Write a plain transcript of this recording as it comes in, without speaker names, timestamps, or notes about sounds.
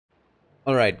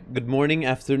Alright, good morning,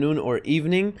 afternoon, or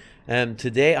evening.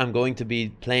 Today I'm going to be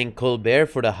playing Colbert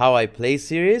for the How I Play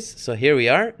series. So here we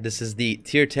are. This is the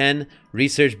Tier 10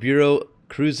 Research Bureau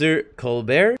Cruiser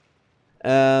Colbert.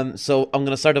 So I'm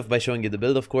gonna start off by showing you the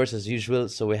build, of course, as usual.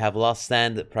 So we have Last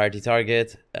Stand, Priority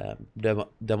Target,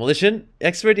 Demolition,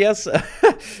 Expert, yes,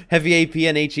 Heavy AP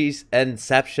and HEs, and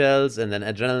Sap Shells, and then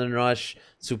Adrenaline Rush,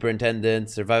 Superintendent,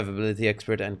 Survivability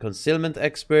Expert, and Concealment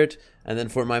Expert. And then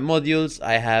for my modules,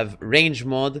 I have Range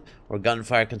Mod, or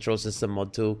Gunfire Control System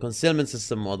Mod 2, Concealment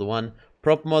System Mod 1,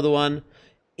 Prop Mod 1,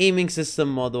 Aiming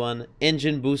System Mod 1,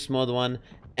 Engine Boost Mod 1,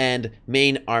 and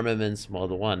Main Armaments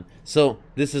Mod 1. So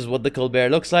this is what the Colbert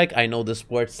looks like. I know the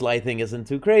sports lighting isn't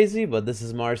too crazy, but this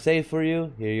is Marseille for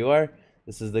you. Here you are.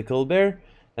 This is the Colbert.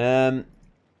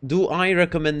 Do I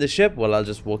recommend the ship? Well, I'll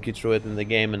just walk you through it in the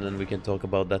game and then we can talk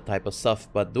about that type of stuff.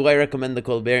 But do I recommend the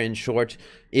Colbert? In short,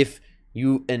 if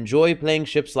you enjoy playing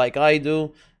ships like I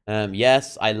do,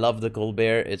 yes, I love the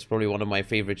Colbert. It's probably one of my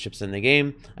favorite ships in the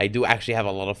game. I do actually have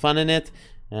a lot of fun in it.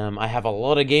 I have a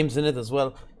lot of games in it as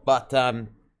well. But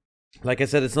like I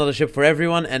said, it's not a ship for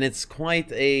everyone, and it's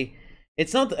quite a...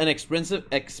 It's not an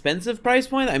expensive price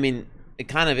point. I mean, it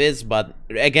kind of is, but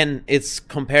again, it's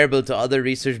comparable to other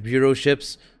Research Bureau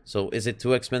ships. So is it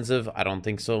too expensive? I don't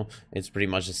think so. It's pretty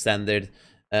much a standard.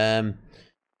 I'm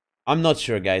not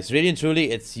sure, guys. Really and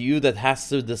truly, it's you that has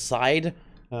to decide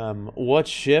what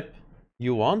ship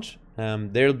you want.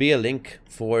 There'll be a link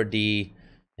for the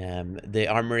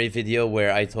Armory video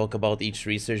where I talk about each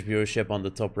Research Bureau ship on the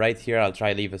top right here. I'll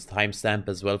try to leave a timestamp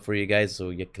as well for you guys,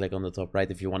 so you click on the top right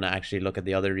if you want to actually look at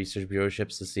the other Research Bureau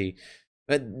ships to see.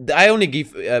 But I only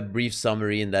give a brief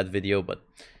summary in that video, but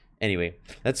anyway,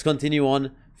 let's continue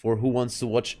on for who wants to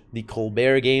watch the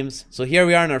Colbert games. So here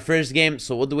we are in our first game.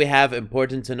 So what do we have?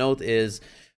 Important to note is,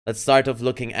 let's start off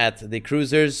looking at the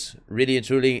cruisers. Really and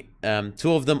truly,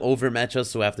 two of them overmatch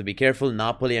us, so we have to be careful.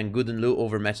 Napoli and Goudenloo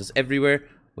overmatch us everywhere.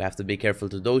 We have to be careful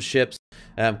to those ships.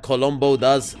 Colombo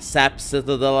does sap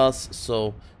citadel us,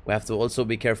 so we have to also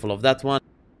be careful of that one.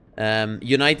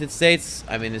 United States,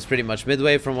 I mean, it's pretty much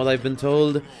midway from what I've been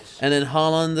told. And then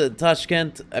Holland,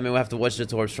 Tashkent, I mean, we have to watch the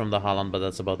torps from the Holland, but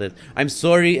that's about it. I'm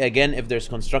sorry, again, if there's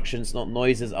constructions, not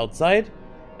noises outside.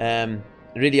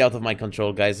 Really out of my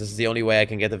control, guys. This is the only way I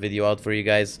can get a video out for you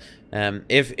guys.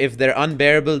 If they're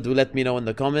unbearable, do let me know in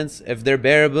the comments. If they're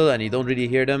bearable and you don't really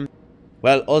hear them,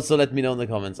 well, also let me know in the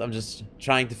comments. I'm just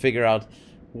trying to figure out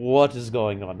what is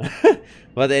going on.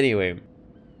 But anyway.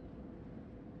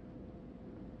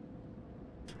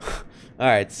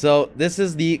 Alright, so this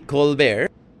is the Colbert.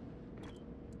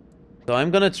 So I'm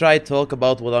gonna try to talk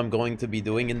about what I'm going to be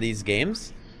doing in these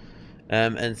games.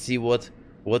 And see what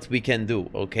we can do,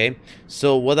 okay?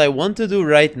 So what I want to do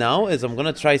right now is I'm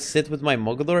gonna try sit with my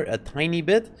Mogador a tiny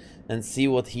bit and see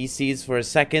what he sees for a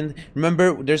second.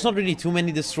 Remember, there's not really too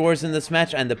many destroyers in this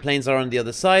match, and the planes are on the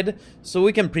other side, so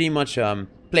we can pretty much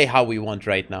play how we want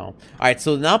right now. Alright,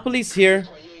 so Napoli's here.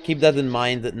 Keep that in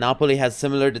mind. Napoli has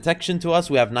similar detection to us.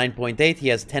 We have 9.8, he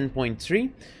has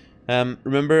 10.3.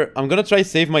 Remember, I'm gonna try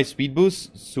save my speed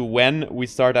boost so when we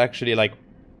start actually like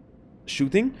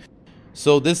shooting.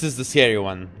 So this is the scary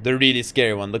one, the really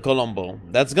scary one, the Colombo.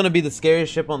 That's gonna be the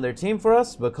scariest ship on their team for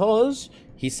us because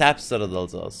he sap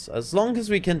citadels us. As long as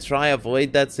we can try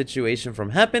avoid that situation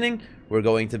from happening, we're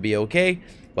going to be okay.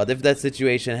 But if that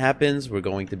situation happens, we're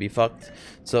going to be fucked.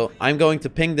 So I'm going to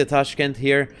ping the Tashkent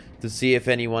here to see if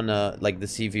anyone like the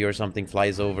CV or something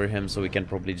flies over him, so we can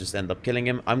probably just end up killing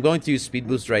him. I'm going to use speed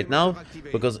boost right now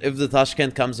because if the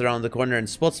Tashkent comes around the corner and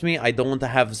spots me, I don't want to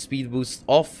have speed boost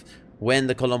off when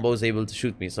the Colombo is able to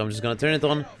shoot me. So I'm just going to turn it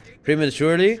on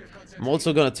prematurely. I'm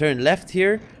also going to turn left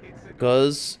here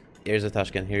because here's a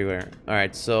Tashkent. Here we are.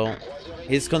 Alright, so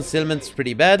his concealment's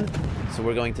pretty bad, so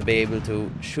we're going to be able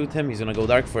to shoot him. He's going to go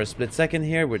dark for a split second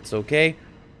here, but it's okay.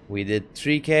 We did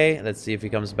 3k. Let's see if he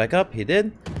comes back up. He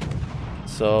did.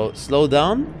 So slow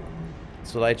down.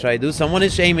 That's what I try to do. Someone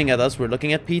is aiming at us. We're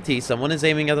looking at PT. Someone is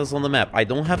aiming at us on the map. I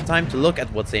don't have time to look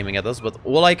at what's aiming at us, but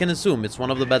all I can assume it's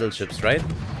one of the battleships, right?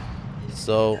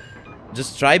 So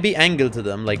just try be angled to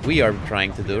them like we are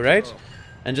trying to do, right?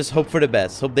 And just hope for the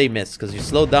best. Hope they miss, because you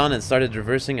slowed down and started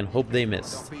reversing and hope they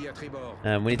missed.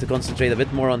 We need to concentrate a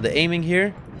bit more on the aiming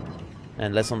here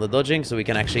and less on the dodging so we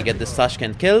can actually get this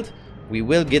Tashkent killed. We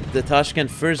will get the Tashkent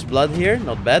first blood here.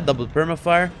 Not bad. Double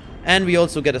permafire. And we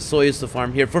also get a Soyuz to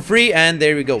farm here for free. And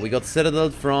there we go. We got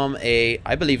Citadel from a...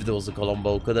 I believe it was a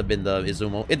Colombo. Could have been the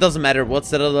Izumo. It doesn't matter what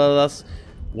Citadel does.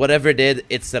 Whatever did,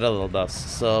 it Citadel us.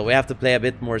 So we have to play a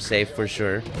bit more safe for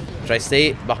sure. Try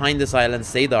stay behind this island,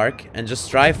 stay dark, and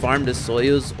just try farm the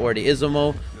Soyuz or the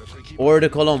Izumo or the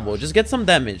Colombo. Just get some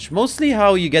damage. Mostly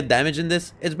how you get damage in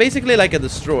this, it's basically like a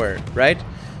destroyer, right?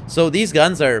 So these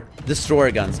guns are destroyer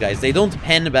guns, guys. They don't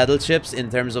pen battleships in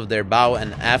terms of their bow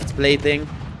and aft plating.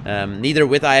 Neither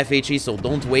with IFHE, so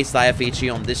don't waste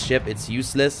IFHE on this ship. It's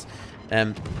useless.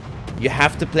 You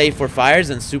have to play for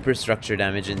fires and superstructure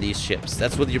damage in these ships.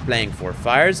 That's what you're playing for.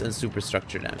 Fires and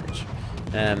superstructure damage.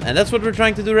 And that's what we're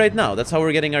trying to do right now. That's how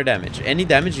we're getting our damage. Any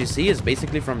damage you see is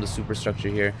basically from the superstructure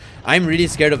here. I'm really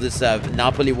scared of this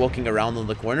Napoli walking around on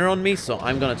the corner on me, so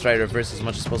I'm gonna try to reverse as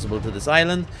much as possible to this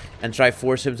island and try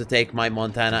force him to take my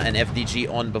Montana and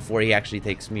FDG on before he actually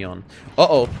takes me on.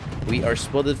 Uh-oh. We are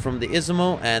spotted from the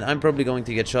Ismo, and I'm probably going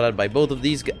to get shot at by both of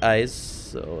these guys.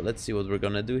 So let's see what we're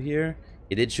gonna do here.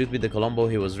 He did shoot me the Colombo.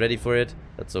 He was ready for it.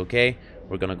 That's okay.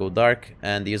 We're gonna go dark,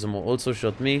 and the Ismo also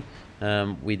shot me.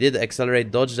 We did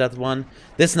accelerate dodge that one.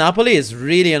 This Napoli is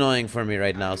really annoying for me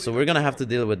right now, so we're gonna have to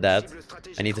deal with that.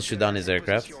 I need to shoot down his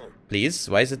aircraft. Please,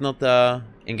 why is it not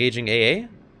engaging AA?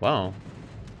 Wow.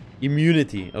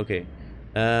 Immunity, okay.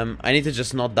 I need to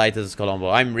just not die to this Colombo.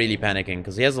 I'm really panicking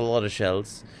because he has a lot of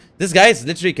shells. This guy is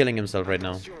literally killing himself right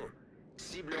now.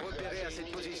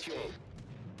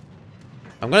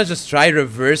 I'm gonna just try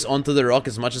reverse onto the rock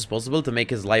as much as possible to make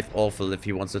his life awful if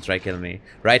he wants to try kill me,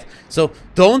 right? So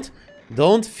don't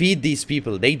feed these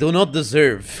people. They do not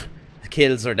deserve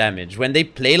kills or damage. When they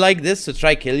play like this to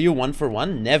try kill you one for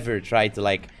one, never try to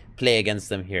like play against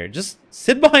them here. Just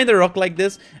sit behind a rock like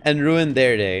this and ruin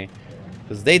their day,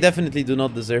 because they definitely do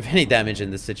not deserve any damage in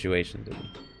this situation, dude.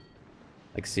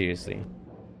 Like seriously.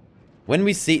 When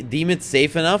we deem it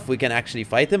safe enough, we can actually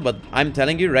fight him. But I'm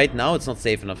telling you right now, it's not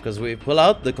safe enough. Because we pull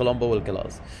out, the Colombo will kill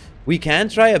us. We can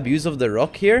try abuse of the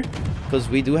rock here. Because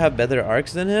we do have better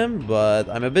arcs than him. But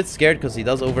I'm a bit scared because he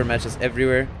does overmatch us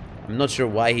everywhere. I'm not sure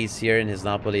why he's here in his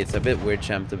Napoli. It's a bit weird,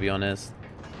 champ, to be honest.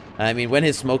 I mean, when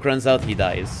his smoke runs out, he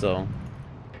dies. So,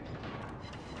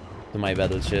 to my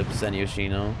battleships and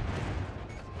Yoshino.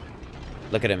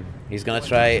 Look at him. He's gonna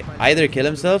try either kill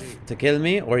himself to kill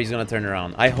me, or he's gonna turn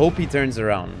around. I hope he turns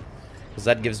around, because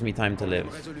that gives me time to live.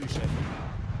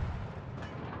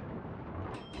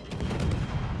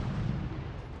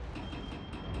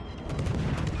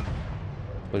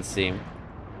 We'll see.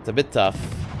 It's a bit tough,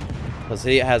 because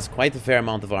he has quite a fair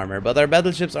amount of armor. But our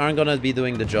battleships aren't gonna be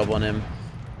doing the job on him.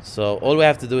 So all we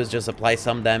have to do is just apply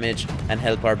some damage and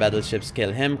help our battleships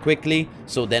kill him quickly.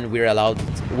 So then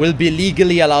we'll be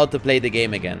legally allowed to play the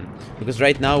game again. Because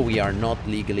right now we are not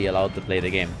legally allowed to play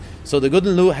the game. So the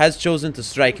Goodenlu has chosen to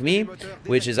strike me,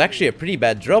 which is actually a pretty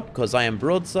bad drop because I am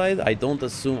broadside. I don't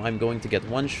assume I'm going to get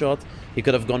one shot. He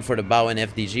could have gone for the bow and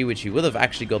FDG, which he would have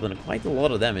actually gotten quite a lot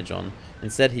of damage on.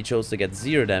 Instead, he chose to get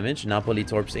 0 damage. Napoli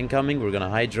torps incoming. We're gonna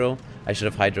hydro. I should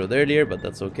have hydroed earlier, but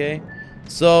that's okay.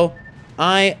 So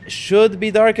I should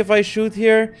be dark if I shoot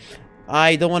here.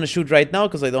 I don't want to shoot right now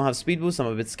because I don't have speed boost. I'm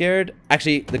a bit scared.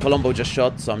 Actually, the Colombo just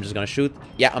shot, so I'm just gonna shoot.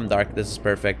 Yeah, I'm dark. This is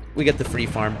perfect. We get the free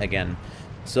farm again.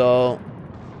 So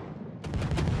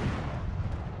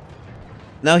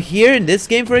now here in this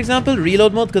game, for example,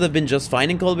 reload mode could have been just fine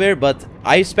in Colbert, but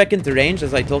I spec into range,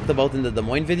 as I talked about in the Des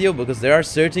Moines video, because there are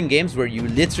certain games where you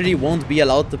literally won't be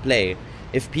allowed to play.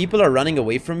 If people are running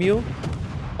away from you,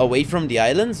 away from the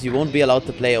islands, you won't be allowed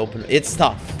to play open. It's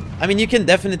tough. I mean, you can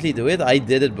definitely do it. I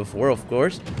did it before, of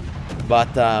course, but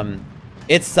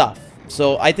it's tough.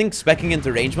 So I think speccing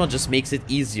into range mode just makes it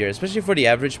easier, especially for the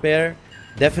average player.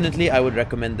 Definitely, I would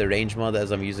recommend the range mod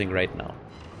as I'm using right now.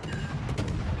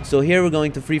 So here we're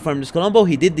going to free farm this Colombo.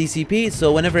 He did DCP,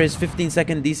 so whenever his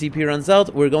 15-second DCP runs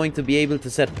out, we're going to be able to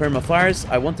set perma fires.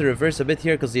 I want to reverse a bit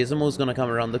here because the Izumo is going to come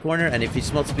around the corner, and if he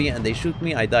spots me and they shoot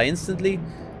me, I die instantly.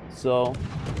 So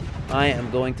I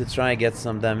am going to try and get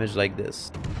some damage like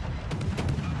this.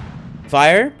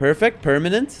 Fire, perfect,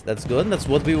 permanent, that's good, that's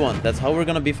what we want. That's how we're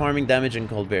gonna be farming damage in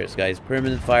Colbert's, guys.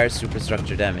 Permanent fire,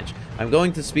 superstructure damage. I'm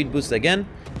going to speed boost again,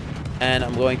 and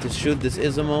I'm going to shoot this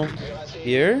Izumo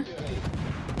here.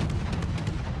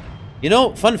 You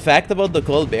know, fun fact about the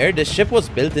Colbert, this ship was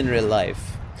built in real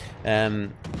life.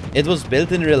 It was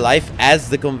built in real life as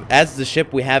the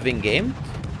ship we have in game.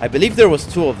 I believe there was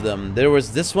 2 of them. There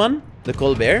was this one, the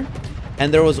Colbert,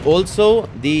 and there was also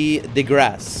the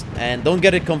Grass. And don't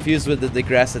get it confused with the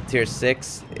Grass at tier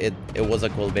 6. It was a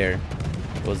Colbert.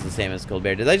 It was the same as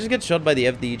Colbert. Did I just get shot by the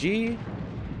FDG?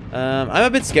 I'm a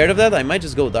bit scared of that. I might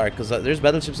just go dark because there's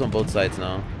battleships on both sides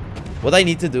now. What I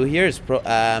need to do here is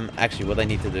actually what I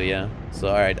need to do, yeah. So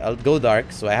alright, I'll go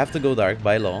dark. So I have to go dark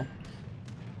by law.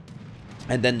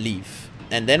 And then leave.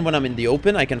 And then when I'm in the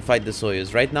open, I can fight the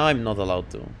Soyuz. Right now, I'm not allowed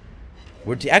to.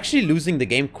 We're actually losing the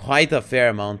game quite a fair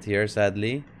amount here,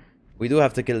 sadly. We do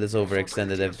have to kill this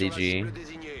overextended FDG.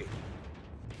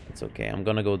 It's okay. I'm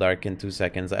gonna go dark in 2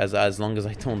 seconds, as long as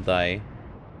I don't die.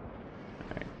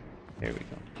 Alright, here we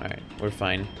go. Alright, we're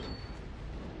fine.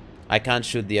 I can't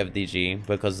shoot the FDG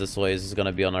because the Soyuz is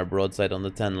gonna be on our broadside on the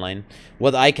 10 line.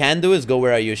 What I can do is go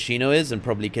where our Yoshino is and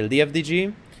probably kill the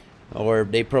FDG. Or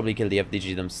they probably kill the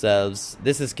FDG themselves.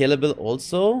 This is killable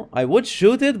also. I would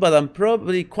shoot it, but I'm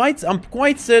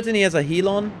quite certain he has a heal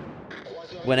on.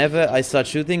 Whenever I start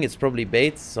shooting, it's probably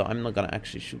bait, so I'm not gonna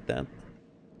actually shoot that.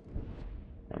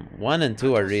 1 and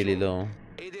 2 are really low.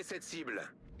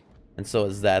 And so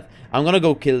is that. I'm gonna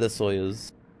go kill the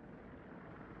Soyuz.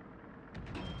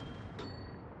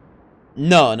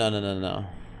 No.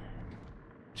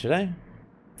 Should I?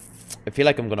 I feel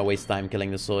like I'm gonna waste time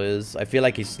killing the Soyuz. I feel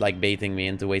like he's like baiting me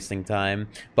into wasting time.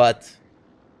 But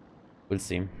we'll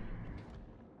see.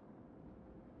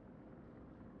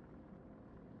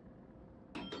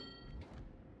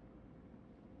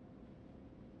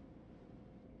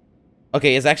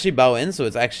 Okay, it's actually bow in, so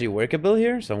it's actually workable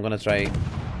here. So I'm gonna try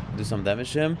do some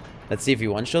damage to him. Let's see if he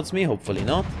one-shots me. Hopefully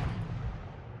not.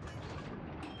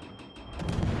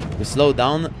 We slow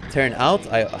down, turn out.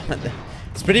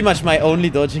 It's pretty much my only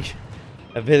dodging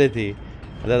ability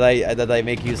that I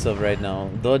make use of right now.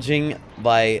 Dodging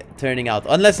by turning out.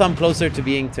 Unless I'm closer to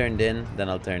being turned in, then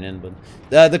I'll turn in.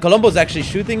 But the Colombo's actually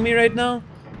shooting me right now.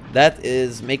 That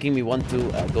is making me want to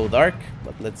go dark.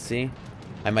 But let's see.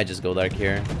 I might just go dark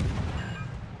here.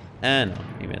 And no,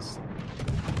 he missed.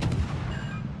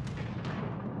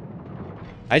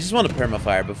 I just want to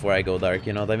permafire before I go dark,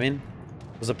 you know what I mean?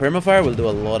 Because a permafire will do a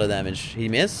lot of damage. He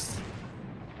missed.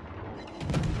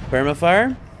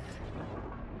 Permafire.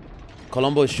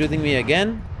 Colombo is shooting me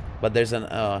again. But there's an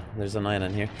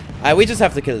island here. We just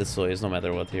have to kill the Soyuz no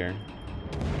matter what here.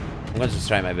 I'm gonna just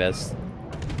try my best.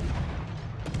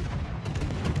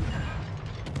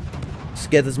 Just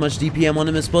get as much DPM on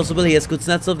him as possible. He has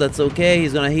Kuznetsov, that's okay.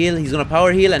 He's gonna heal, he's gonna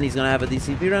power heal, and he's gonna have a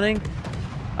DCP running.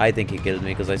 I think he killed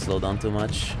me because I slowed down too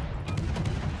much.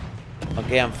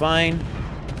 Okay, I'm fine.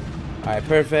 Alright,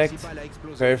 perfect.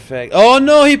 Perfect. Oh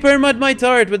no, he perma'd my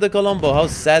turret with the Colombo. How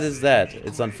sad is that?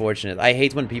 It's unfortunate. I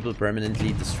hate when people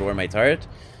permanently destroy my turret.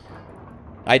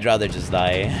 I'd rather just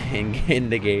die in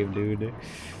the game, dude.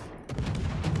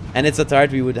 And it's a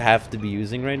turret we would have to be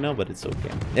using right now, but it's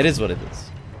okay. It is what it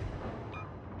is.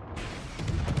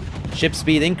 Ship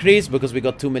speed increase because we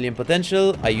got 2 million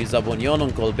potential. I use Abonnion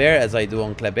on Colbert as I do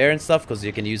on Colbert and stuff because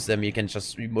you can use them, you can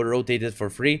just rotate it for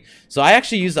free. So I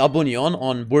actually use Abonnion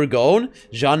on Bourgogne,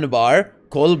 Jean Bar,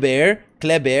 Colbert,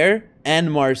 Colbert,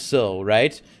 and Marceau,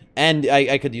 right? And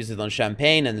I could use it on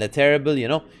Champagne and Le Terrible, you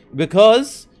know,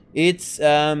 because it's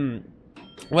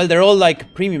well, they're all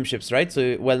like premium ships, right?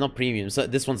 So, well, not premium. So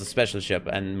this one's a special ship,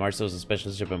 and Marceau's a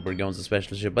special ship, and Bourgogne's a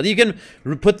special ship. But you can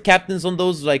put captains on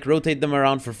those, like rotate them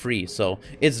around for free. So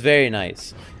it's very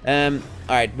nice. All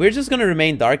right, we're just gonna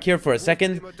remain dark here for a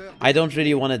second. I don't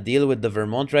really want to deal with the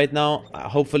Vermont right now.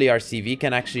 Hopefully our CV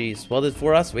can actually spot it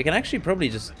for us. We can actually probably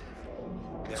just,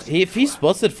 if he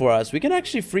spots it for us, we can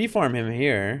actually free farm him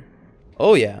here.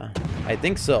 Oh yeah, I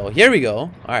think so. Here we go.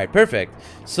 All right, perfect.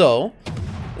 So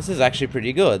this is actually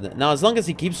pretty good. Now, as long as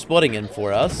he keeps spotting him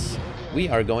for us, we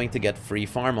are going to get free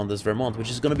farm on this Vermont, which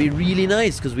is going to be really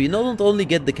nice, because we not only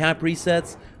get the cap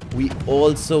resets, we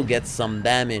also get some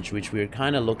damage, which we're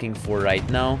kind of looking for right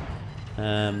now.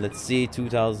 Let's see,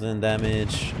 2,000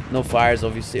 damage. No fires,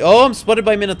 obviously. Oh, I'm spotted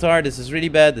by Minotaur. This is really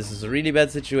bad. This is a really bad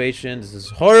situation. This is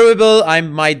horrible. I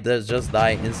might just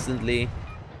die instantly.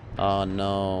 Oh,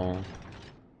 no.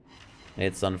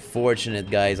 It's unfortunate,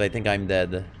 guys. I think I'm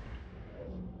dead.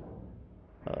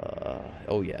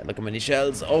 Oh yeah, look how many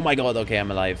shells. Oh my god, okay,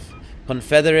 I'm alive.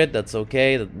 Confederate, that's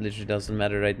okay. That literally doesn't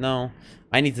matter right now.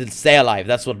 I need to stay alive,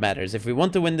 that's what matters. If we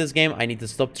want to win this game, I need to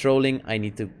stop trolling. I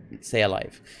need to stay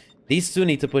alive. These two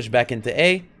need to push back into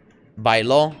A by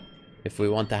law if we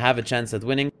want to have a chance at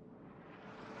winning.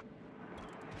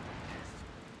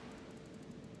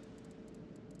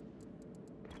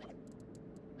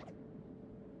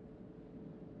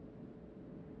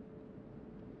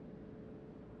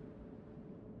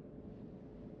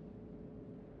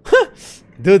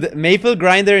 Dude, Maple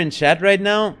Grinder in chat right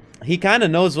now, he kind of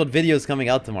knows what video is coming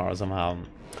out tomorrow somehow.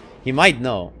 He might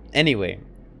know. Anyway,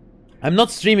 I'm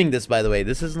not streaming this, by the way.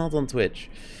 This is not on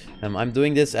Twitch. I'm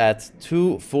doing this at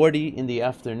 2:40 in the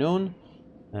afternoon.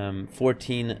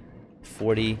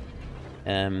 14:40.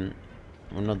 We're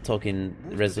not talking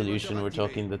resolution, we're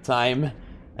talking the time.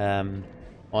 On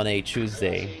a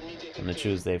Tuesday. On a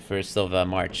Tuesday, 1st of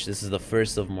March. This is the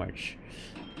 1st of March.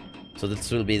 So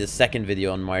this will be the second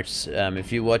video on March.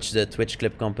 If you watch the Twitch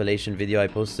clip compilation video I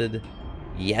posted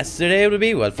yesterday, it will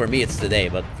be. Well, for me it's today,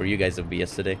 but for you guys it will be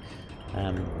yesterday.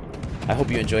 I hope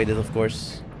you enjoyed it, of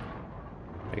course.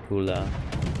 Very cool,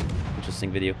 interesting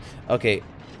video. Okay,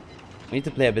 we need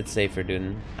to play a bit safer,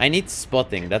 dude. I need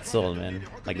spotting, that's all, man.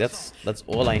 Like, that's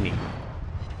all I need.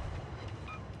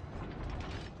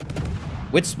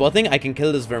 With spotting, I can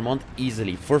kill this Vermont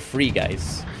easily, for free,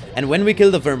 guys. And when we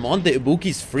kill the Vermont, the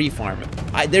Ibuki's free farm.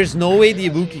 There's no way the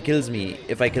Ibuki kills me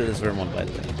if I kill this Vermont, by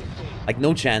the way. Like,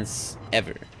 no chance,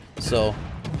 ever. So,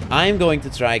 I'm going to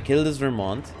try kill this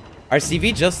Vermont. Our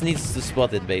CV just needs to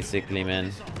spot it, basically,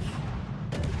 man.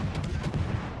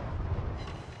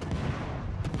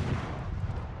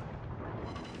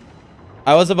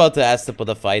 I was about to ask to put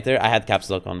a fighter. I had caps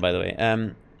lock on, by the way.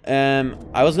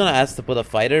 I was gonna ask to put a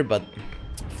fighter, but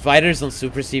fighters on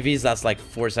super CVs last like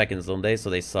 4 seconds, don't they? So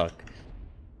they suck.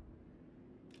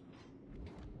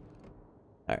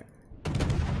 Alright.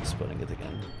 Spotting it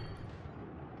again.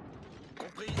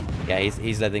 Yeah,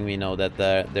 he's letting me know that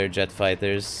they're jet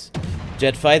fighters.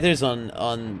 Jet fighters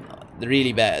on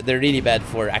really bad. They're really bad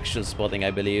for actual spotting, I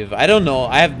believe. I don't know.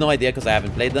 I have no idea because I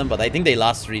haven't played them, but I think they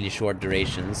last really short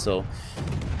durations, so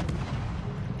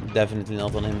definitely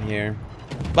not on him here.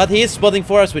 But he is spotting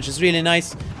for us, which is really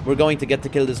nice. We're going to get to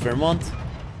kill this Vermont.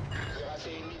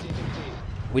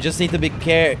 We just need to be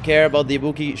care about the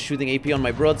Ibuki shooting AP on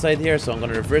my broadside here, so I'm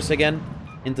gonna reverse again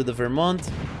into the Vermont.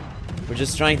 We're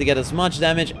just trying to get as much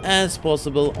damage as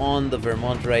possible on the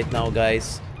Vermont right now,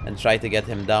 guys, and try to get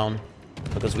him down,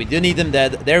 because we do need him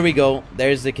dead. There we go.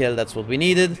 There's the kill. That's what we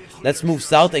needed. Let's move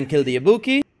south and kill the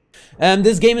Ibuki.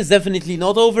 This game is definitely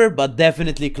not over, but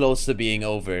definitely close to being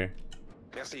over.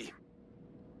 Merci.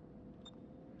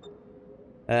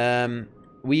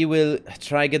 We will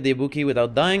try get the Ibuki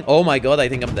without dying. Oh my god, I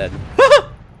think I'm dead.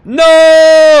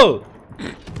 No!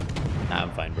 Nah,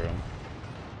 I'm fine, bro.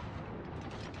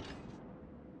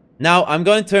 Now, I'm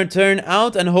going to turn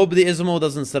out and hope the Izumo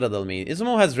doesn't citadel me.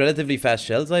 Izumo has relatively fast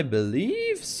shells, I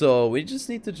believe, so we just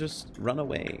need to just run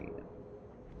away.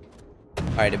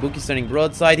 Alright, Ibuki's turning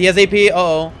broadside. He has AP.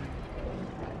 Uh-oh.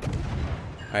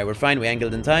 Alright, we're fine. We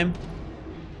angled in time.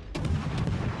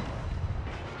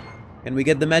 And we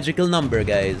get the magical number,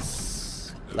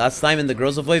 guys. Last time in the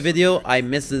Grozovoy video, I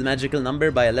missed the magical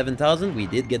number by 11,000. We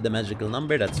did get the magical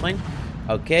number. That's fine.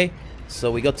 Okay. So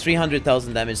we got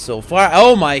 300,000 damage so far.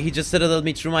 Oh my, he just citadeled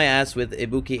me through my ass with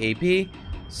Ibuki AP.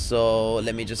 So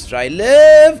let me just try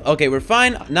live. Okay, we're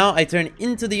fine. Now I turn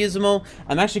into the Izumo.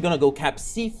 I'm actually gonna go cap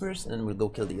C first, and then we'll go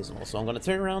kill the Izumo. So I'm gonna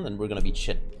turn around and we're gonna beat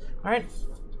shit. Alright.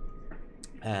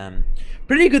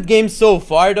 Pretty good game so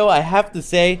far, though, I have to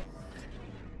say.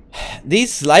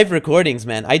 These live recordings,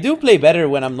 man, I do play better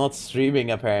when I'm not streaming,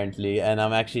 apparently, and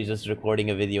I'm actually just recording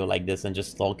a video like this and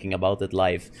just talking about it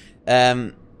live.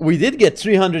 We did get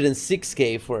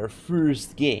 306k for our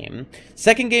first game.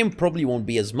 Second game probably won't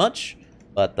be as much,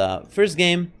 but first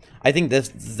game, I think this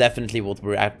is definitely what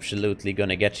we're absolutely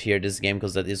gonna get here this game,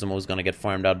 because that Izumo is gonna get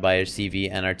farmed out by our CV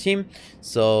and our team.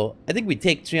 So I think we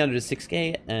take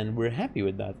 306k and we're happy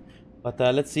with that. But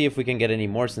let's see if we can get any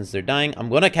more since they're dying. I'm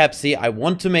gonna cap C. I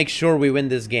want to make sure we win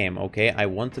this game, okay? I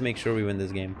want to make sure we win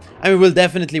this game. I mean, we'll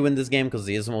definitely win this game because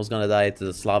the Izumo is gonna die to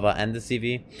the Slava and the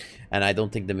CV. And I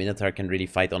don't think the Minotaur can really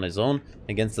fight on his own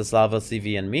against the Slava,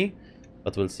 CV, and me.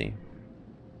 But we'll see.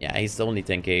 Yeah, he's only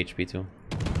 10k HP too.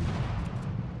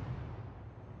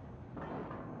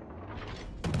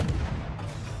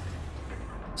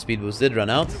 Speed boost did run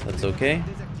out. That's okay.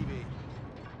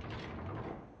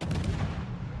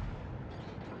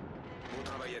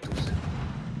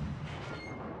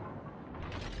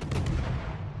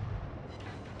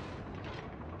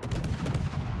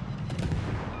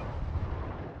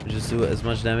 Just do as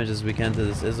much damage as we can to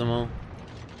this Izumo.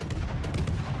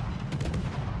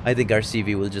 I think our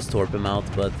CV will just torp him out,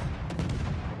 but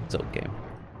it's okay.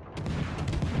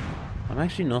 I'm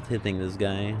actually not hitting this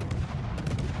guy.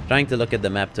 Trying to look at the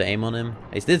map to aim on him.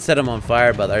 I did set him on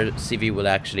fire, but our CV will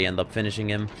actually end up finishing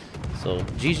him. So,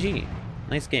 GG.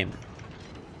 Nice game.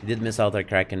 We did miss out our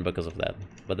Kraken because of that,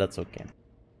 but that's okay.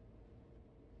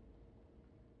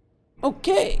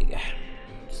 Okay.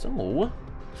 So,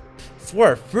 for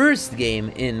our first game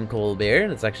in Colbert,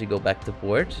 let's actually go back to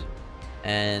port.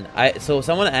 And so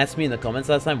someone asked me in the comments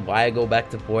last time why I go back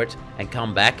to port and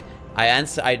come back.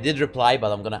 I did reply,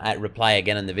 but I'm gonna reply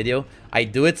again in the video. I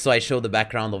do it so I show the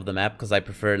background of the map, because I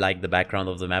prefer like the background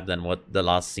of the map than what the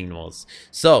last scene was.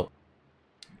 So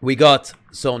we got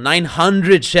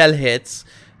 900 shell hits,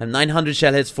 and 900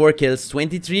 shell hits, 4 kills,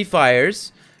 23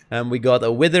 fires. We got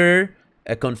a Wither,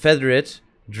 a Confederate,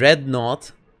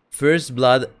 Dreadnought, First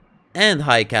Blood, and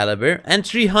High Caliber, and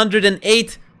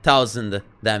 308,000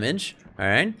 damage.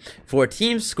 Alright, for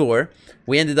team score,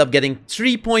 we ended up getting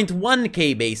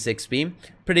 3.1k base XP,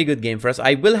 pretty good game for us.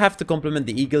 I will have to compliment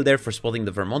the Eagle there for spotting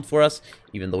the Vermont for us,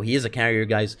 even though he is a carrier,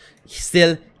 guys.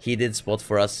 Still, he did spot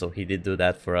for us, so he did do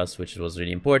that for us, which was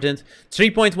really important.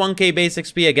 3.1k base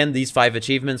XP. Again, these 5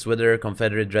 achievements: Wither,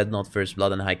 Confederate, Dreadnought, First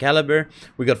Blood, and High Caliber.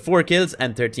 We got 4 kills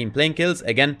and 13 plane kills.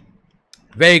 Again,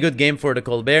 very good game for the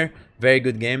Colbert. Very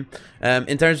good game.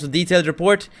 In terms of detailed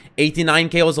report,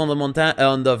 89k was on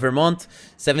the Vermont,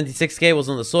 76k was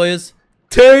on the Soyuz,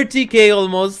 30k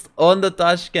almost on the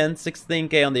Tashkent,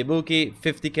 16k on the Ibuki,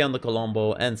 50k on the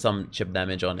Colombo, and some chip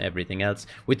damage on everything else.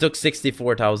 We took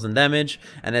 64,000 damage,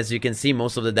 and as you can see,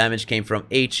 most of the damage came from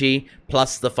HE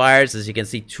plus the fires. As you can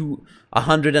see,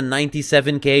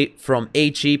 197k from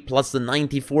HE plus the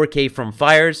 94k from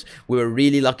fires. We were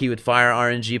really lucky with fire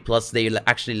RNG, plus they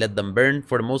actually let them burn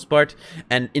for the most part.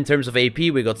 And in terms of AP,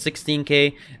 we got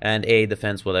 16k, and A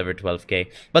defense, whatever,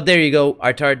 12k. But there you go,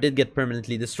 our turret did get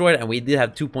permanently destroyed, and we did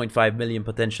have 2.5 million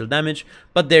potential damage.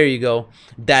 But there you go,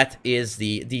 that is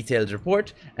the detailed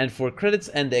report. And for credits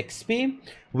and XP,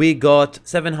 we got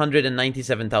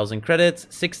 797,000 credits,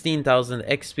 16,000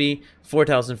 XP,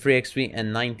 4,000 free XP,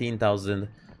 and 19,000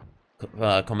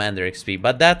 commander XP.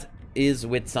 But that is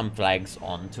with some flags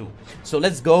on too. So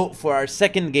let's go for our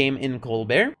second game in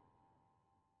Colbert.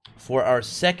 For our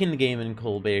second game in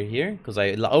Colbert here, because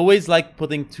I always like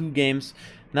putting 2 games.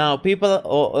 Now,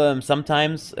 people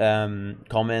sometimes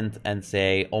comment and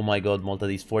say, oh my god, Malta,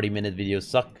 these 40-minute videos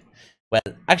suck.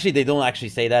 Well, actually, they don't actually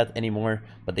say that anymore,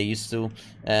 but they used to.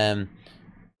 The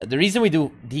reason we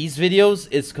do these videos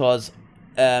is because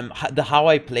the how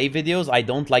I play videos, I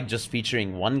don't like just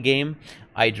featuring 1 game.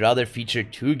 I'd rather feature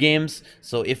 2 games.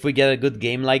 So if we get a good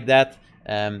game like that,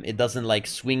 it doesn't like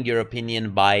swing your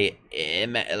opinion by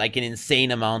like an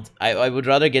insane amount. I would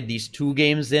rather get these 2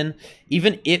 games in,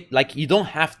 even if like you don't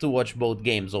have to watch both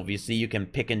games. Obviously, you can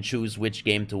pick and choose which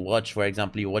game to watch. For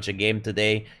example, you watch a game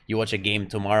today, you watch a game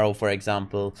tomorrow, for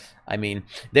example. I mean,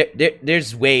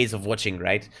 there's ways of watching,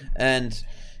 right?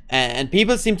 And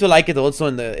people seem to like it also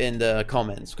in the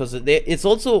comments, because it's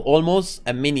also almost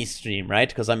a mini stream, right?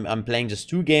 Because I'm playing just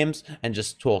 2 games and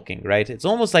just talking, right? It's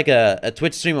almost like a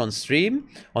Twitch stream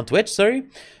on Twitch, sorry,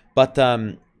 but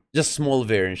just small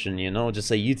version, you know,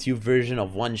 just a YouTube version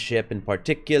of one ship in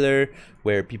particular,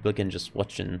 where people can just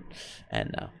watch and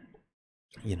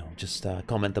you know, just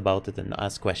comment about it and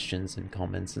ask questions and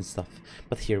comments and stuff.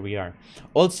 But here we are.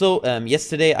 Also,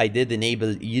 yesterday I did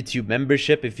enable YouTube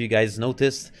membership. If you guys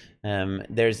noticed,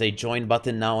 there's a join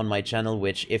button now on my channel,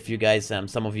 which if you guys,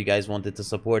 some of you guys wanted to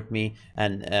support me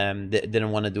and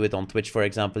didn't want to do it on Twitch, for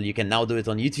example, you can now do it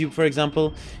on YouTube, for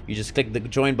example. You just click the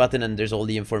join button and there's all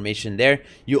the information there.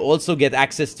 You also get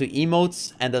access to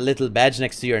emotes and a little badge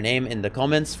next to your name in the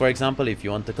comments, for example, if you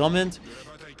want to comment.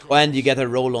 And you get a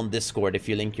role on Discord if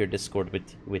you link your Discord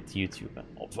with YouTube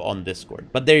on Discord.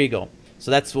 But there you go.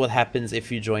 So that's what happens if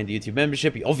you join the YouTube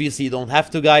membership. Obviously, you don't have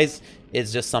to, guys.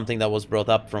 It's just something that was brought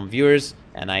up from viewers,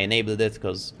 and I enabled it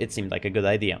because it seemed like a good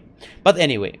idea. But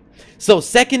anyway, so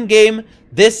second game.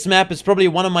 This map is probably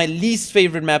one of my least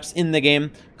favorite maps in the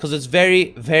game because it's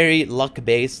very, very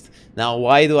luck-based. Now,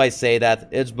 why do I say that?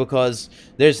 It's because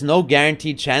there's no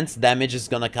guaranteed chance damage is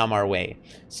gonna come our way.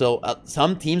 So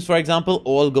some teams, for example,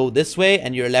 all go this way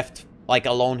and you're left like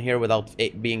alone here without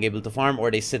being able to farm, or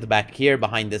they sit back here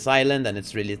behind this island and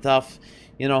it's really tough.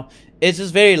 You know, it's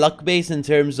just very luck-based in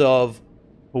terms of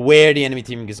where the enemy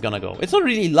team is gonna go. It's not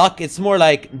really luck, it's more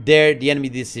like the enemy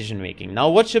decision-making. Now,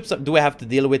 what ships do I have to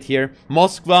deal with here?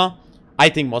 Moskva. I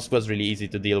think Moskva is really easy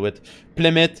to deal with.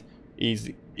 Plymouth,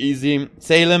 easy.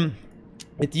 Salem,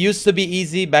 it used to be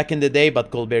easy back in the day,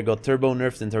 but Colbert got turbo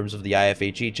nerfed in terms of the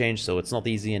IFHE change, so it's not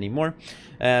easy anymore.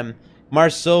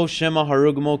 Marceau, Shima,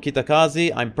 Harugumo,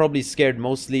 Kitakazi. I'm probably scared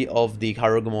mostly of the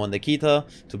Harugumo and the Kita,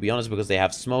 to be honest, because they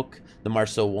have smoke. The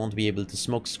Marceau won't be able to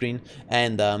smoke screen.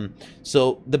 And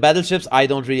so the battleships I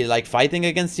don't really like fighting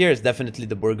against here is definitely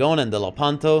the Bourgogne and the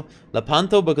Lepanto.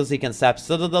 Lepanto because he can sap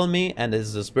citadel me, and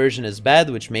his dispersion is bad,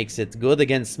 which makes it good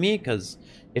against me, because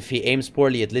if he aims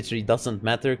poorly, it literally doesn't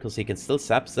matter because he can still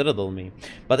sap citadel me.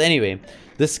 But anyway,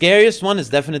 the scariest one is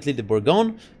definitely the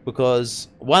Bourgogne, because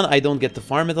 1, I don't get to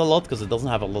farm it a lot because it doesn't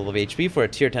have a lot of HP for a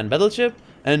tier 10 battleship,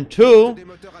 and 2,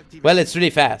 well, it's really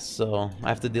fast, so I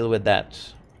have to deal with that.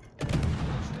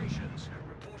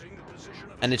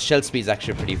 And its shell speed is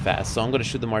actually pretty fast, so I'm going to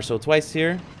shoot the Marceau twice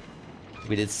here.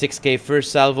 We did 6k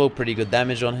first salvo, pretty good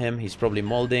damage on him. He's probably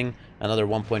molding. Another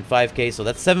 1.5k, so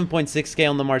that's 7.6k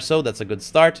on the Marceau. That's a good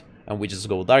start, and we just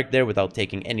go dark there without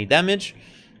taking any damage.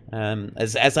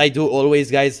 As I do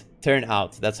always, guys, turn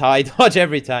out. That's how I dodge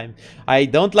every time. I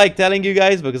don't like telling you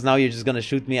guys, because now you're just gonna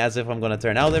shoot me as if I'm gonna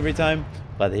turn out every time.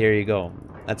 But here you go.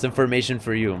 That's information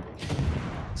for you.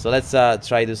 So let's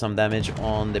try to do some damage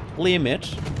on the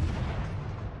Plymouth.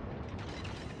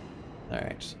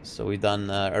 Alright, so we've done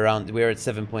we're at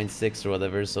 7.6 or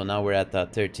whatever, so now we're at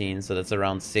 13, so that's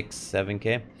around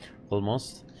 7k,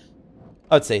 almost.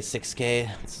 I'd say 6k,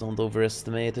 let's don't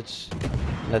overestimate it.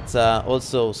 Let's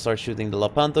also start shooting the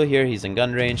Lepanto here, he's in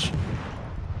gun range.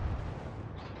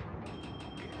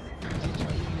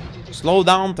 Slow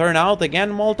down, turn out again,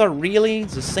 Malta, really?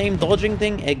 It's the same dodging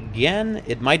thing again?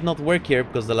 It might not work here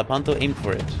because the Lepanto aimed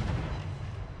for it.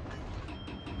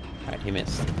 Alright, he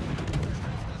missed.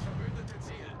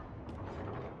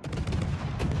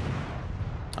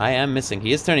 I am missing.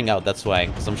 He is turning out, that's why.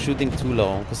 Because I'm shooting too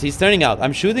low. Because he's turning out.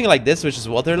 I'm shooting like this, which is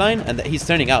waterline, and he's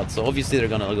turning out. So obviously they're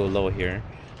gonna go low here.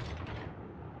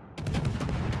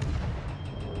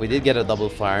 We did get a double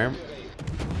fire.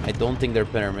 I don't think they're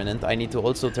permanent. I need to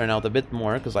also turn out a bit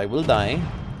more, because I will die.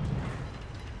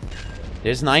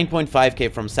 There's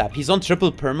 9.5k from Sap. He's on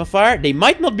triple permafire. They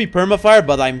might not be permafire,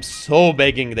 but I'm so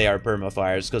begging they are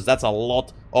permafires, because that's a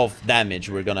lot of damage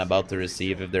we're gonna about to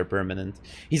receive if they're permanent.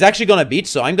 He's actually gonna beach,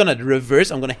 so I'm gonna reverse.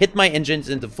 I'm gonna hit my engines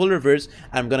into full reverse,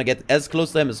 and I'm gonna get as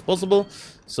close to him as possible,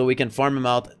 so we can farm him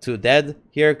out to dead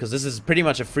here, because this is pretty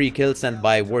much a free kill sent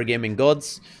by Wargaming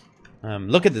Gods.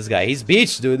 Look at this guy. He's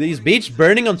beached, dude. He's beached,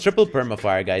 burning on triple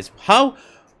permafire, guys.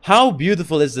 How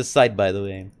beautiful is this site, by the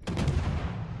way?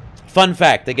 Fun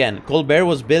fact, again, Colbert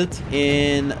was built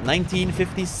in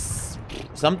 1950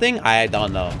 something? I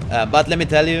don't know. But let me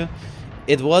tell you,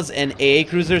 it was an AA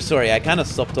cruiser. Sorry, I kind of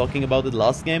stopped talking about it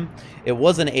last game. It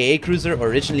was an AA cruiser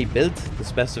originally built, the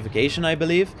specification, I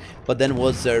believe, but then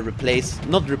was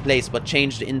not replaced, but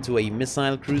changed into a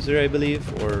missile cruiser, I believe,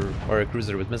 or a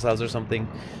cruiser with missiles or something.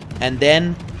 And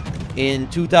then in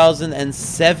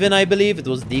 2007, I believe, it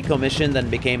was decommissioned and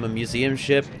became a museum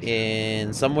ship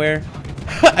in somewhere.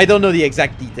 I don't know the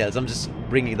exact details. I'm just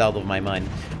bringing it out of my mind.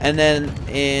 And then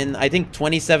in, I think,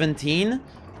 2017,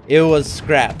 it was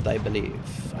scrapped, I believe.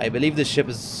 I believe the ship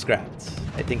is scrapped.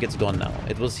 I think it's gone now.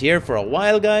 It was here for a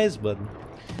while, guys, but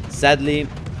sadly,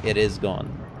 it is gone.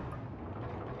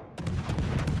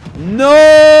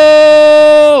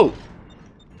 No!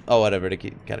 Oh, whatever. The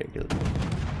carrier killed.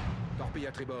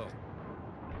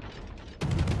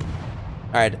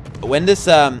 Alright, when this,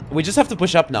 we just have to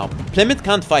push up now. Plymouth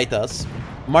can't fight us.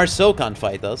 Marceau can't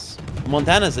fight us.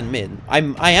 Montana's in mid. I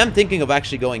am thinking of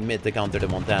actually going mid to counter the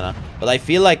Montana, but I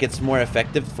feel like it's more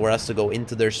effective for us to go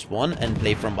into their spawn and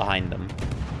play from behind them.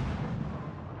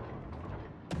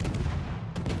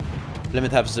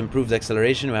 Plymouth has improved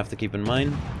acceleration, we have to keep in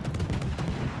mind.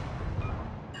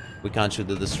 We can't shoot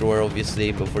the destroyer,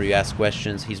 obviously, before you ask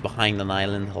questions. He's behind an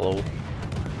island. Hello.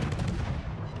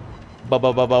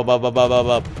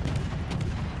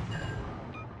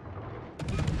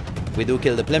 We do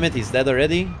kill the Plymouth. He's dead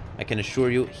already. I can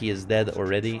assure you he is dead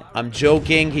already. I'm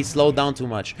joking. He slowed down too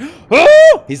much.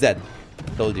 Oh! He's dead.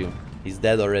 Told you. He's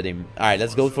dead already. Alright,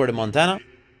 let's go for the Montana.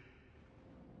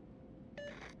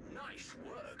 Nice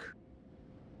work.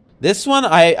 This one,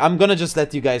 I'm gonna just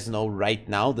let you guys know right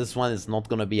now. This one is not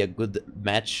gonna be a good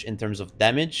match in terms of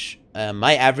damage.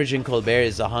 My average in Colbert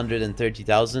is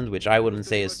 130,000, which I wouldn't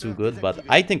say is too good, but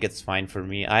I think it's fine for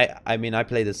me. I mean, I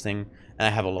play this thing and I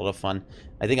have a lot of fun.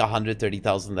 I think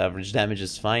 130,000 average damage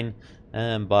is fine,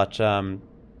 but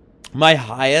my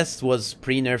highest was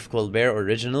pre-nerf Colbert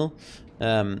original,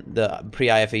 the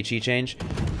pre-IFHE change.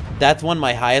 That one,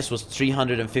 my highest was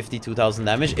 352,000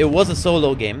 damage. It was a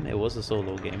solo game. It was a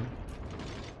solo game.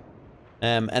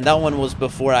 And that one was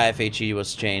before IFHE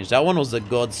was changed. That one was the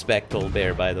God spec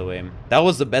Colbert, by the way. That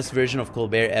was the best version of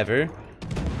Colbert ever.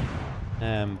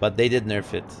 But they did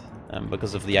nerf it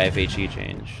because of the IFHE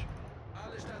change.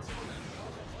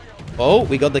 Oh,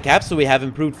 we got the cap, so we have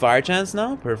improved fire chance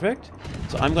now. Perfect.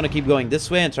 So I'm gonna keep going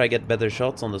this way and try to get better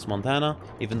shots on this Montana.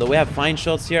 Even though we have fine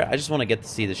shots here, I just want to get to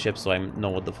see the ship so I know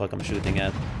what the fuck I'm shooting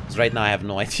at. Because right now I have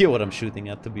no idea what I'm shooting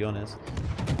at, to be honest.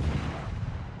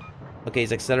 Okay,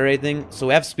 he's accelerating. So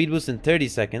we have speed boost in 30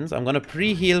 seconds. I'm gonna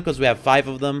pre-heal because we have 5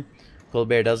 of them.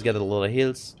 Colbert does get a lot of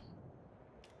heals.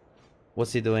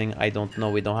 What's he doing? I don't know.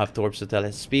 We don't have torps to tell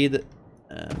his speed.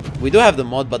 We do have the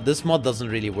mod, but this mod doesn't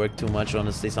really work too much,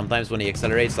 honestly. Sometimes when he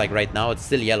accelerates, like right now, it's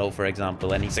still yellow, for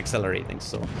example, and he's accelerating,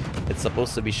 so it's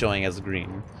supposed to be showing as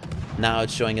green. Now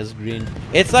it's showing as green.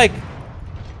 It's like,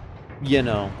 you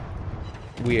know,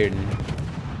 weird.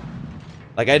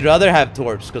 Like, I'd rather have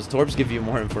torps, because torps give you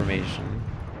more information.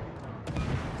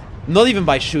 Not even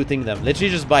by shooting them,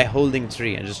 literally just by holding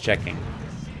tree and just checking.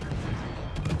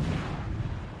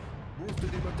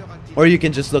 Or you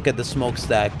can just look at the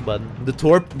smokestack, but the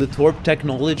torp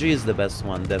technology is the best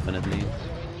one, definitely.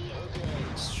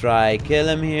 Let's try kill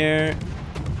him here.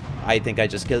 I think I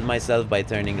just killed myself by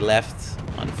turning left.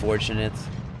 Unfortunate.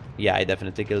 Yeah, I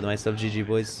definitely killed myself. GG,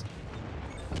 boys.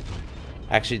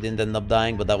 Actually didn't end up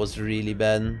dying, but that was really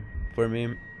bad for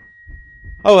me.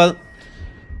 Oh well.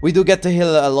 We do get to heal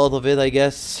a lot of it, I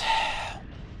guess.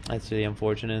 That's really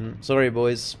unfortunate. Sorry,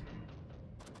 boys.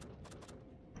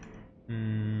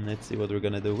 Let's see what we're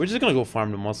gonna do. We're just gonna go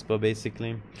farm the Moskva,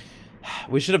 basically.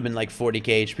 We should have been like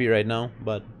 40k HP right now,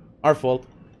 but our fault.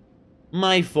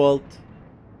 My fault.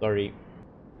 Sorry.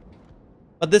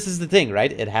 But this is the thing,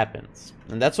 right? It happens.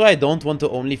 And that's why I don't want to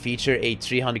only feature a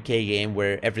 300k game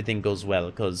where everything goes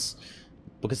well, because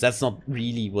that's not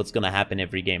really what's gonna happen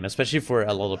every game, especially for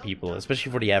a lot of people,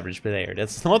 especially for the average player.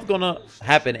 That's not gonna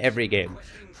happen every game,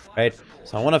 right?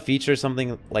 So I want to feature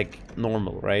something like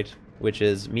normal, right? Which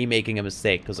is me making a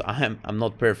mistake, because I'm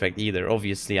not perfect either.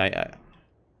 Obviously, I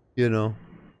you know.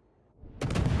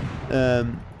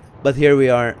 But here we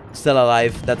are, still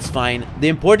alive. That's fine. The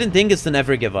important thing is to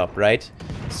never give up, right?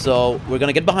 So we're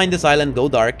gonna get behind this island, go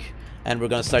dark, and we're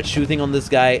gonna start shooting on this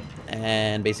guy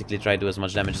and basically try to do as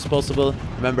much damage as possible.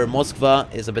 Remember,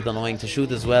 Moskva is a bit annoying to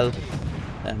shoot as well,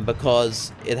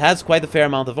 because it has quite a fair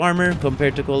amount of armor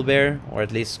compared to Colbert, or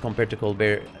at least compared to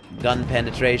Colbert gun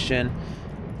penetration.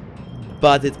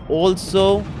 But it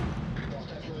also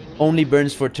only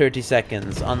burns for 30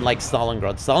 seconds, unlike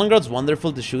Stalingrad. Stalingrad's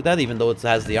wonderful to shoot at, even though it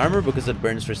has the armor, because it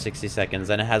burns for 60 seconds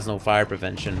and it has no fire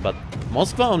prevention. But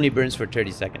Moskva only burns for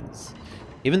 30 seconds.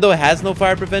 Even though it has no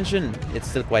fire prevention, it's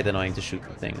still quite annoying to shoot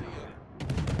the thing.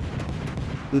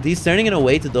 Dude, he's turning in a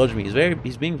way to dodge me.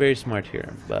 He's being very smart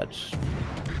here, but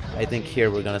I think here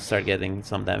we're gonna start getting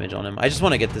some damage on him. I just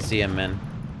want to get to see him, man.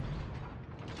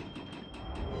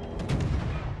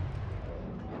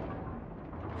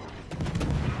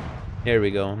 Here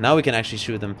we go. Now we can actually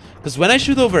shoot them. Because when I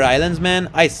shoot over islands, man,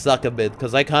 I suck a bit.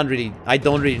 Because I don't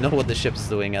really know what the ship's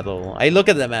doing at all. I look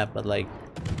at the map, but like,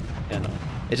 you know,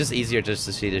 it's just easier just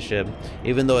to see the ship.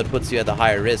 Even though it puts you at a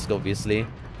higher risk, obviously.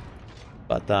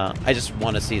 But I just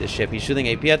want to see the ship. He's shooting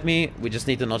AP at me. We just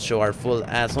need to not show our full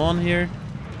ass on here,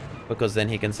 because then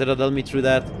he can citadel me through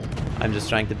that. I'm just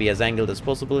trying to be as angled as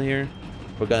possible here.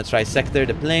 We're going to try sector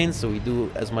the planes, so we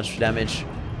do as much damage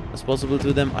as possible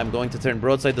to them. I'm going to turn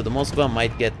broadside to the Moskva.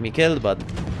 Might get me killed, but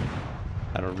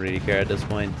I don't really care at this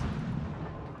point.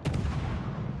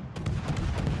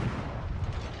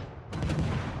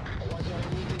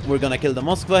 We're gonna kill the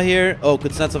Moskva here. Oh,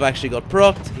 Kuznetsov actually got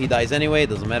procced. He dies anyway,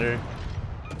 doesn't matter.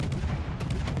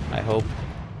 I hope.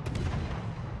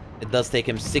 It does take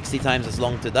him 60 times as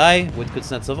long to die with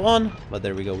Kuznetsov on, but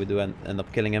there we go, we do end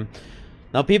up killing him.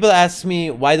 Now, people ask me,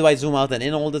 why do I zoom out and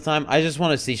in all the time? I just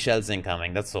want to see shells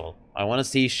incoming, that's all. I want to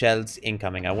see shells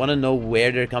incoming. I want to know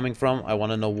where they're coming from. I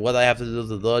want to know what I have to do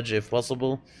to dodge, if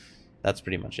possible. That's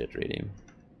pretty much it, really.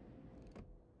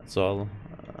 That's all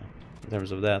in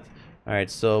terms of that.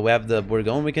 Alright, so we have the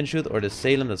Bourgogne we can shoot, or the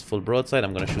Salem that's full broadside.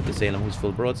 I'm going to shoot the Salem who's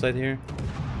full broadside here.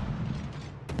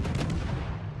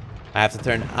 I have to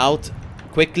turn out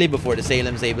quickly before the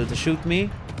Salem's able to shoot me.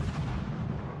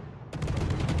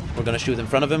 We're gonna shoot in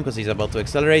front of him because he's about to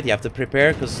accelerate. You have to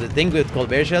prepare, because the thing with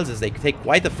Colbert shells is they take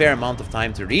quite a fair amount of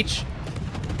time to reach.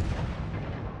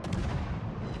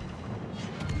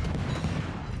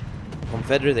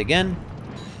 Confederate again.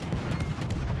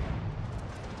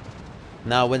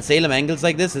 Now, when Salem angles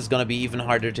like this, it's gonna be even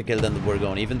harder to kill than the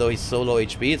Bourgogne. Even though he's so low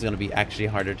HP, it's gonna be actually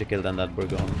harder to kill than that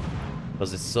Bourgogne.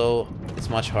 Because it's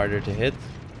much harder to hit.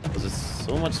 Because it's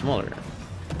so much smaller.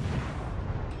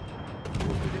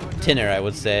 Thinner, I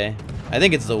would say. I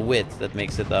think it's the width that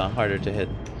makes it harder to hit.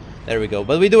 There we go.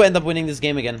 But we do end up winning this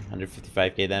game again.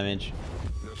 155k damage.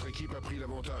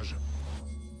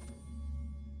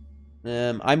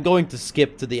 I'm going to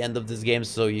skip to the end of this game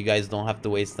so you guys don't have to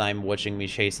waste time watching me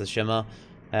chase a Shima.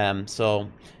 So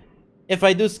if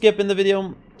I do skip in the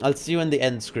video, I'll see you in the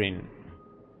end screen.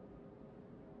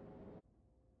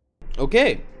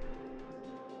 Okay.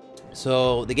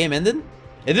 So the game ended.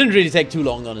 It didn't really take too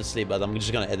long, honestly, but I'm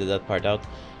just gonna edit that part out.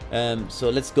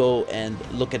 So let's go and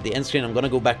look at the end screen. I'm gonna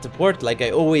go back to port like I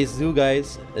always do,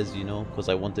 guys, as you know, because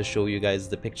I want to show you guys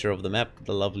the picture of the map,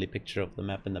 the lovely picture of the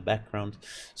map in the background.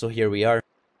 So here we are.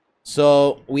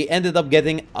 So we ended up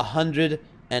getting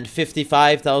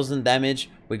 155,000 damage.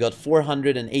 We got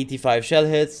 485 shell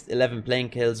hits, 11 plane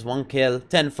kills, 1 kill,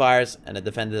 10 fires, and a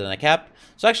defended and a cap.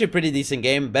 So actually a pretty decent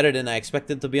game, better than I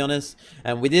expected, to be honest.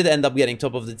 And we did end up getting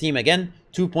top of the team again,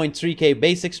 2.3k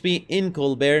base XP in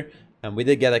Colbert. And we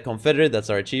did get a Confederate, that's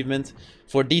our achievement.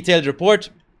 For detailed report,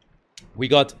 we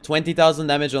got 20,000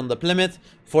 damage on the Plymouth,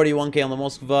 41k on the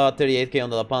Moskva, 38k on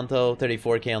the Lepanto,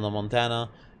 34k on the Montana,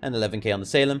 and 11k on the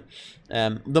Salem.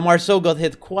 The Marceau got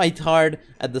hit quite hard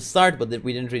at the start, but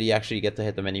we didn't really actually get to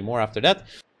hit them anymore after that.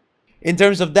 In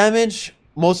terms of damage,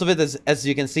 most of it, as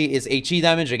you can see, is HE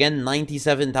damage. Again,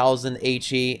 97,000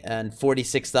 HE and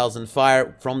 46,000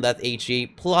 fire from that HE,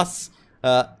 plus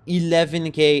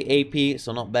 11k AP,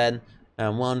 so not bad.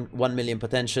 1 million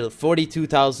potential,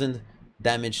 42,000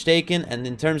 damage taken. And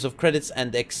in terms of credits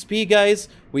and XP, guys,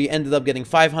 we ended up getting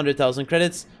 500,000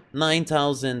 credits,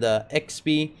 9,000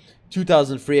 XP,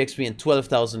 2,000 free XP, and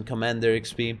 12,000 commander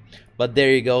XP. But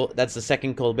there you go, that's the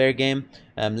second Colbert game.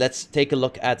 Let's take a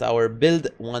look at our build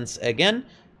once again,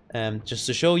 just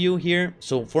to show you here.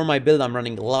 So for my build, I'm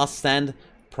running Last Stand,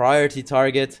 Priority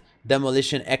Target,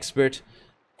 Demolition Expert,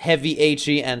 Heavy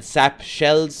HE and Sap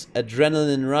Shells,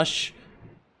 Adrenaline Rush,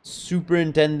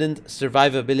 Superintendent,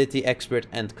 Survivability Expert,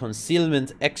 and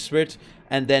Concealment Expert.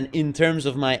 And then in terms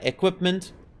of my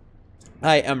equipment,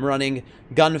 I am running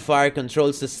Gunfire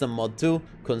Control System Mod 2,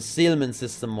 Concealment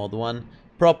System Mod 1,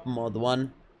 Prop Mod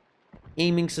 1,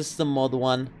 Aiming System Mod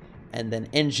 1, and then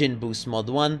Engine Boost Mod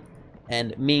 1,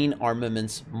 and Main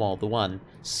Armaments Mod 1.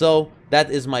 So that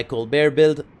is my Colbert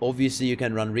build. Obviously you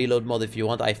can run Reload Mod if you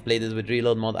want. I've played it with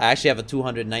Reload Mod. I actually have a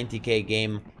 290k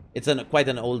game. It's quite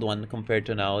an old one compared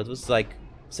to now. It was like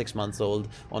 6 months old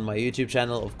on my YouTube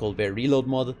channel of Colbert Reload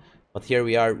Mod. But here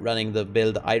we are running the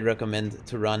build I recommend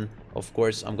to run. Of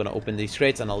course, I'm gonna open these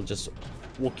crates and I'll just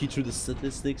walk you through the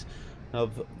statistics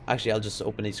of... Actually, I'll just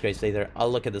open these crates later.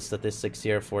 I'll look at the statistics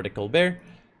here for the Colbert.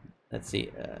 Let's see.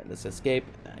 Let's escape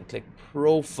and click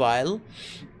Profile.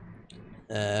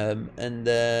 And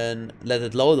then let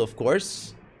it load, of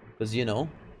course. Because, you know,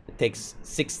 it takes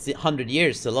 100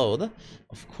 years to load,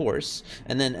 of course.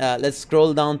 And then let's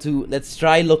scroll down to... Let's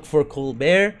try look for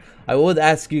Colbert. I would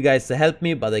ask you guys to help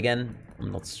me, but again,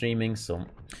 I'm not streaming, so...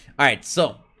 Alright,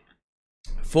 so...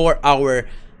 For our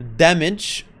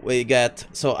damage, we get...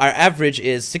 So our average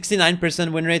is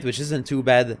 69% win rate, which isn't too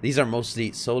bad. These are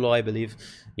mostly solo, I believe.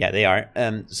 Yeah, they are.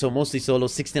 So mostly solo,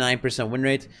 69% win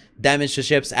rate. Damage to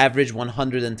ships, average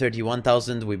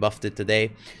 131,000. We buffed it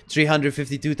today.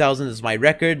 352,000 is my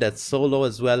record. That's solo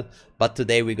as well. But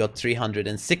today we got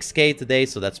 306k today,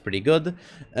 so that's pretty good.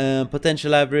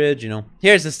 Potential average, you know.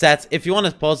 Here's the stats. If you want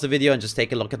to pause the video and just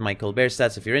take a look at my Colbert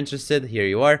stats if you're interested, here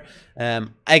you are.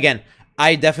 Again,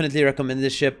 I definitely recommend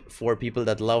this ship for people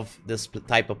that love this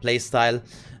type of playstyle.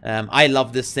 I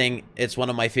love this thing. It's one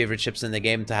of my favorite ships in the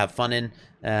game to have fun in.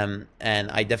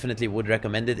 And I definitely would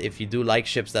recommend it if you do like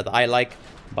ships that I like.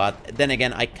 But then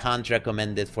again, I can't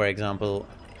recommend it, for example,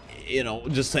 you know,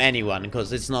 just to anyone,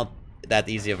 because it's not that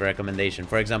easy of a recommendation.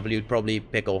 For example, you'd probably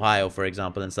pick Ohio, for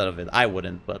example, instead of it. I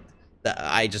wouldn't, but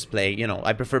I just play, you know,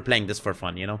 I prefer playing this for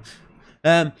fun, you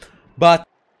know. But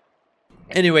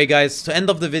anyway, guys, to end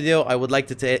off the video, I would like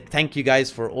to thank you guys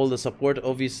for all the support,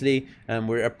 obviously.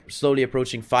 We're slowly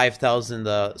approaching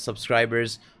 5,000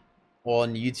 subscribers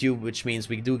on YouTube, which means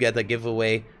we do get a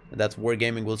giveaway that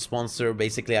Wargaming will sponsor.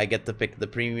 Basically, I get to pick the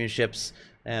premium ships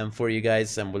for you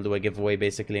guys, and we'll do a giveaway,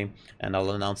 basically. And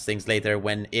I'll announce things later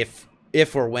when, if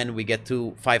or when we get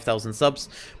to 5,000 subs.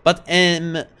 But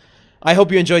I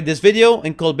hope you enjoyed this video.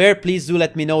 And Colbert, please do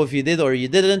let me know if you did or you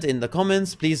didn't in the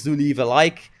comments. Please do leave a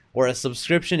like or a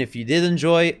subscription if you did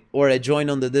enjoy, or a join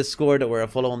on the Discord, or a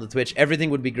follow on the Twitch. Everything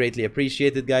would be greatly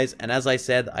appreciated, guys. And as I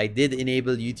said, I did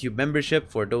enable YouTube membership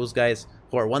for those guys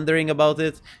who are wondering about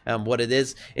it. What it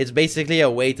is, it's basically a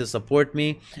way to support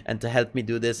me and to help me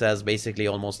do this as basically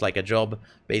almost like a job,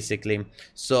 basically.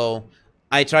 So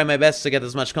I try my best to get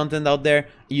as much content out there.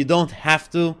 You don't have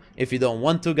to if you don't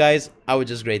want to, guys. I would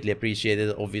just greatly appreciate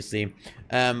it, obviously.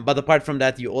 But apart from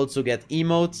that, you also get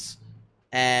emotes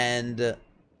and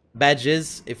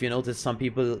badges. If you notice, some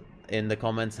people in the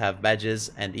comments have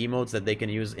badges and emotes that they can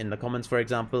use in the comments, for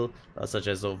example, such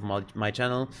as of my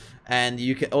channel. And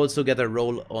you can also get a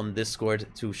role on Discord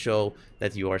to show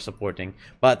that you are supporting.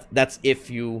 But that's if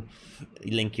you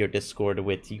link your Discord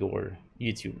with your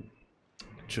YouTube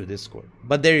through Discord.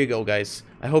 But there you go, guys.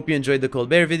 I hope you enjoyed the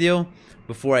Colbert video.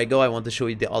 Before I go, I want to show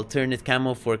you the alternate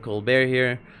camo for Colbert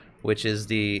here, which is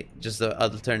just the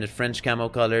alternate French camo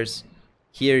colors.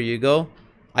 Here you go.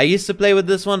 I used to play with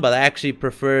this one, but I actually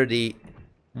prefer the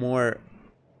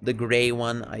gray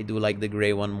one. I do like the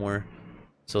gray one more.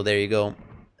 So there you go.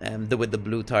 With the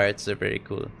blue turrets, they're very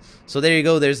cool. So there you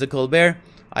go. There's the Colbert.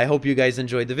 I hope you guys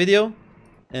enjoyed the video.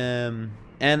 And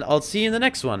I'll see you in the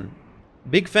next one.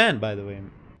 Big fan, by the way.